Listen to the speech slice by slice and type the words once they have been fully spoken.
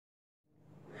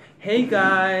Hey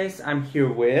guys, I'm here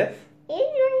with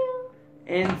Israel.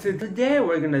 and so today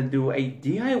we're gonna do a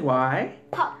DIY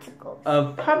Popsicles.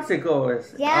 of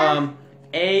popsicles. Yeah.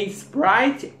 A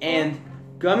Sprite and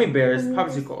Gummy Bears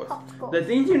popsicles. The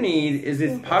things you need is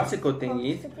this popsicle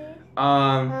thingies.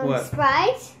 What?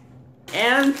 Sprite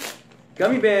And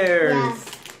Gummy Bears. Yes.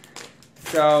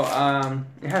 So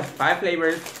it has 5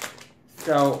 flavors.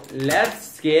 So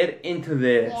let's get into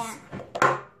this. Yeah.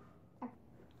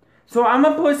 So I'm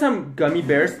gonna put some Gummy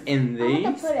Bears in these.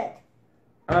 I'm gonna put it.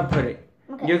 I'm gonna put it.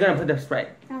 Okay. You're gonna put the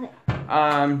Sprite. Okay.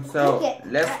 So Take it.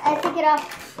 let's I take it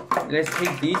off. let's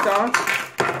take these off.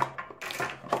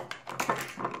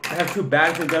 I have 2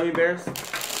 bags of Gummy Bears. 2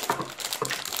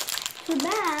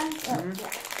 bags. Mm-hmm.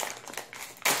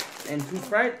 And 2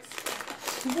 Sprites.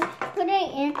 Put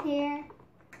it in here.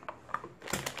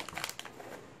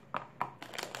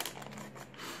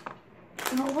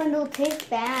 No one will taste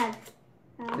bad.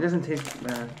 It doesn't taste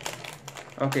bad.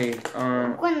 Okay.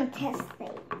 I'm gonna test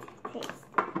it.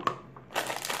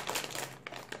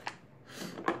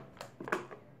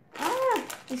 Ah,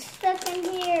 it's stuck in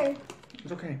here.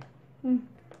 It's okay. Hmm.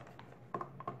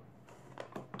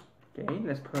 Okay,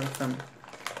 let's put some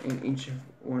in each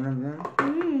one of them.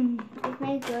 It's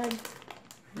very good.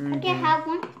 Mm-hmm. I can have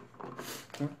one.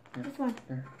 Oh, yeah. This one.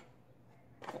 There.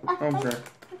 Oh, sorry.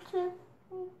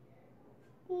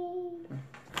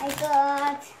 I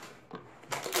got.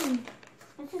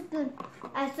 This is good.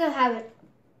 I still have it.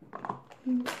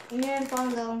 And then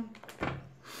follow.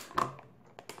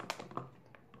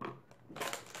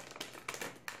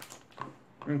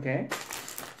 Okay.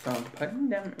 So I'm putting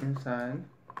them inside.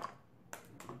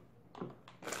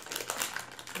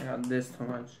 I got this too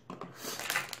much.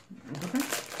 Okay.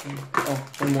 Oh,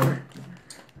 one more.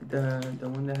 The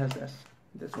one that has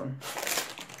this one.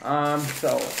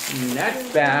 So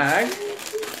next bag.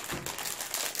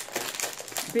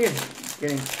 I think it's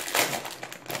getting.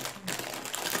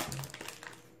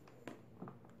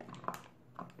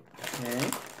 Okay.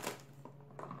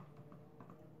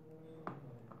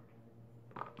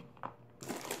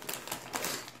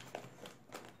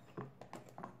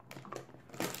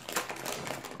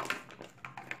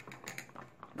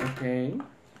 Okay.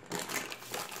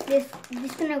 This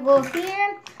gonna go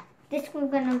here. This one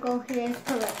gonna go here. It's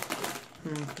correct.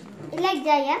 Okay. You like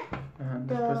that, yeah?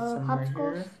 The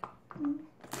popsicles.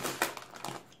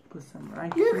 Put some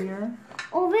right Look. here.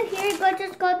 Over here, it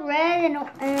just got red and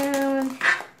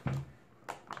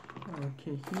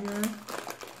Okay, here.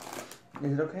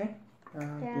 Is it okay?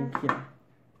 Yeah. Here.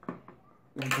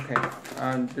 It's okay.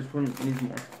 This one needs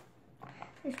more.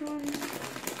 This one.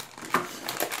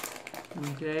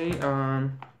 Okay.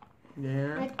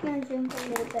 There. I'm gonna drink a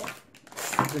little bit.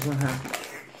 This one has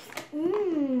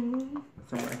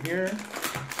some right here.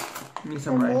 Need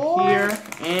some right more. here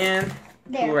and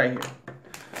There. 2 right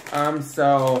here.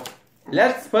 So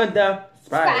let's put the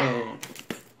Sprite in.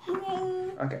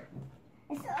 Okay.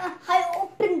 I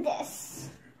opened this.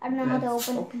 I don't know how to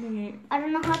open it. I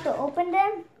don't know how to open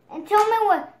them. And tell me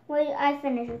when I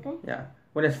finish, okay? Yeah.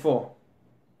 When it's full.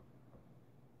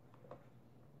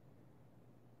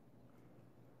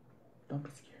 Don't be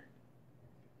scared.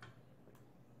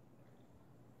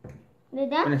 Did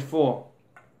that? When it's full.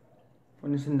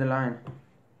 When it's in the line.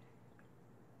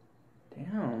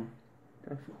 Damn.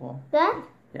 That's cool. That?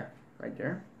 Yeah, right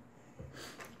there.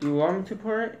 Do you want me to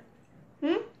pour it?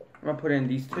 I'm gonna put it in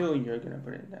these 2, you're gonna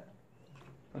put it in that.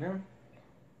 Okay?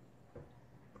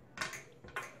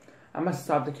 I'm gonna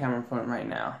stop the camera for it right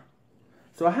now.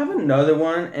 So I have another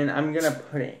one and I'm gonna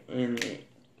put it in it.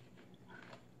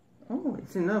 Oh,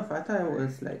 it's enough. I thought it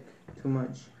was like too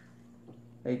much.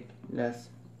 Like less.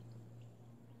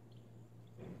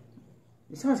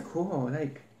 It sounds cool,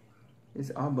 like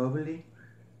it's all bubbly.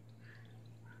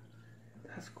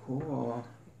 That's cool.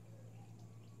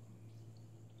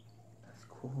 That's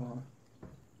cool.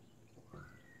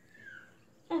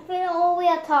 I feel it all the way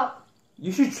at top.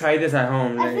 You should try this at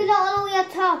home. I feel it all the way at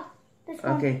top. This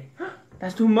one. Okay.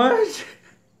 That's too much.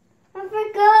 I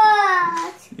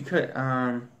forgot. You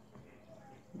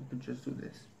could just do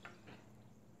this.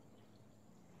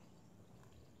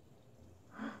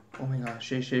 Oh my gosh,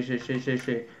 shit.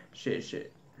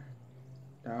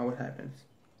 Now what happens?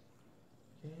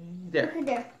 There. Look at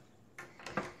there.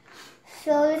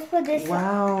 So let's put this.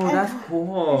 Wow, that's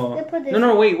cool. Let's put this.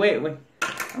 No, wait. I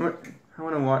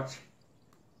want to watch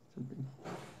something.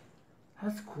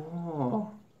 That's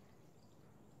cool.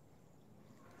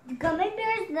 The Gummy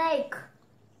Bears like.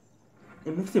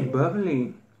 It makes it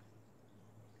bubbly.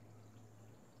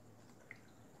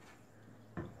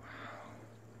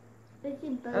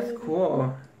 That's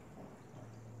cool.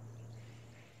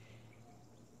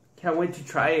 Can't wait to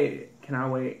try it.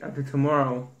 Cannot wait until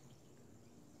tomorrow.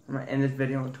 I'm gonna end this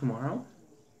video tomorrow.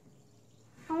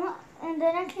 And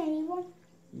then I can eat one?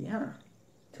 Yeah.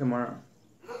 Tomorrow.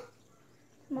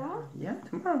 Tomorrow? Yeah,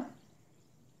 tomorrow.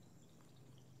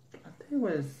 I think it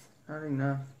was not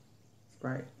enough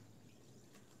Sprite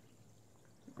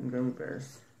and gummy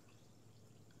bears.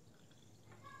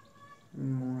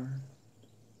 More.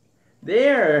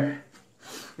 There!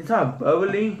 It's all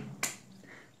bubbly.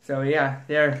 So yeah,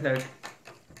 there, look.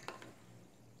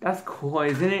 That's cool,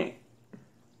 isn't it?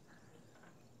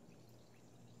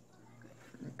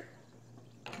 Look.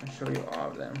 I'll show you all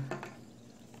of them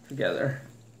together.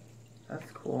 That's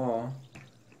cool.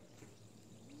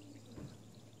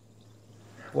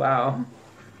 Wow.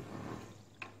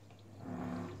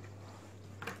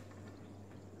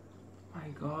 My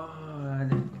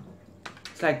God.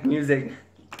 It's like music.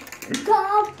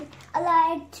 Stop. I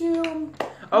like to.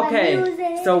 Okay,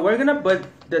 music. so we're gonna put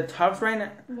the tops right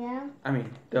now. Yeah. I mean,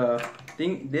 the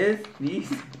thing, these. Let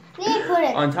me put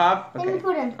it. On top? Let Okay. me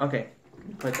put them. Okay,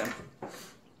 put them.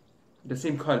 The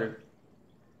same color.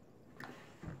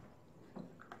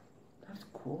 That's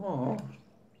cool.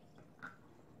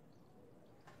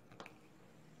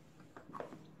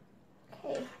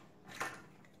 Okay.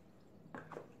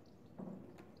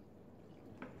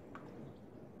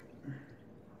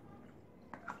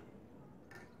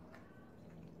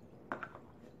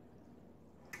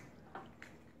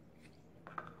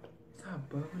 It's not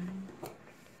bubbly.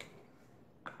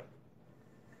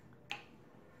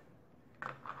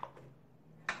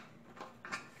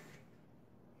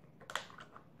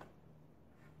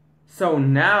 So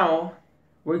now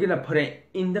we're gonna put it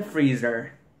in the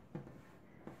freezer.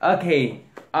 Okay,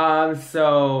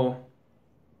 so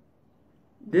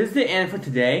this is the end for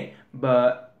today,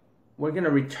 but we're gonna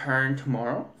return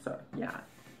tomorrow. So yeah.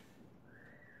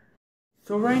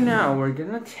 So right now we're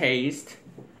gonna taste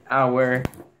our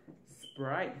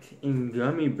Sprite and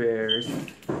Gummy Bears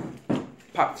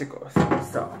Popsicles.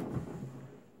 So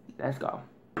let's go.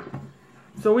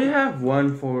 So we have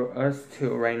one for us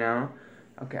too right now.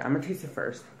 Okay, I'm gonna taste it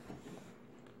first.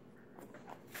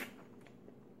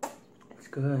 It's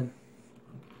good.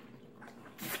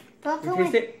 Don't You do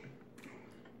taste it.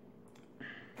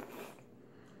 it?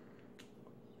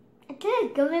 I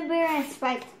did gummy bear and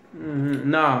Sprite.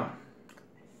 No.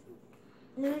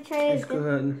 Let me try it It's again.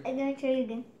 good. I'm gonna try it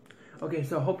again. Okay,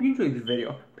 so I hope you enjoyed this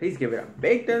video. Please give it a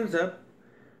big thumbs up.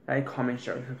 Like, comment,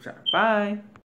 share, subscribe. Bye.